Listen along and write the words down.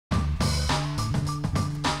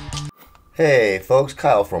Hey folks,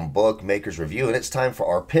 Kyle from Bookmakers Review, and it's time for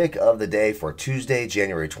our pick of the day for Tuesday,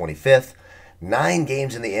 January 25th. 9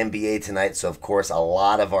 games in the NBA tonight, so of course a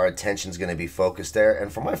lot of our attention is going to be focused there.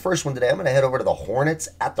 And for my first one today, I'm going to head over to the Hornets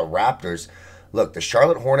at the Raptors. Look, the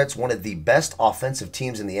Charlotte Hornets, one of the best offensive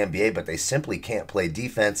teams in the NBA, but they simply can't play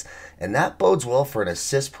defense, and that bodes well for an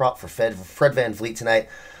assist prop for Fred VanVleet tonight.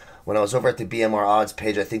 When I was over at the BMR odds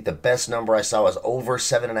page, I think the best number I saw was over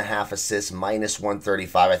 7.5 assists, minus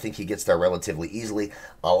 135. I think he gets there relatively easily.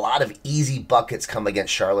 A lot of easy buckets come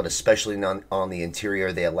against Charlotte, especially on the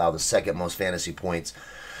interior. They allow the second most fantasy points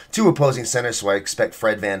to opposing centers, so I expect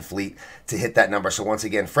Fred VanVleet to hit that number. So once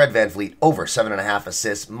again, Fred VanVleet over 7.5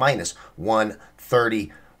 assists, minus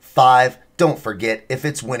 135. Don't forget, if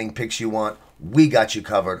it's winning picks you want, we got you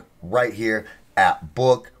covered right here at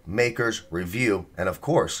Bookmakers Review. And of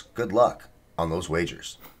course, good luck on those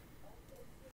wagers.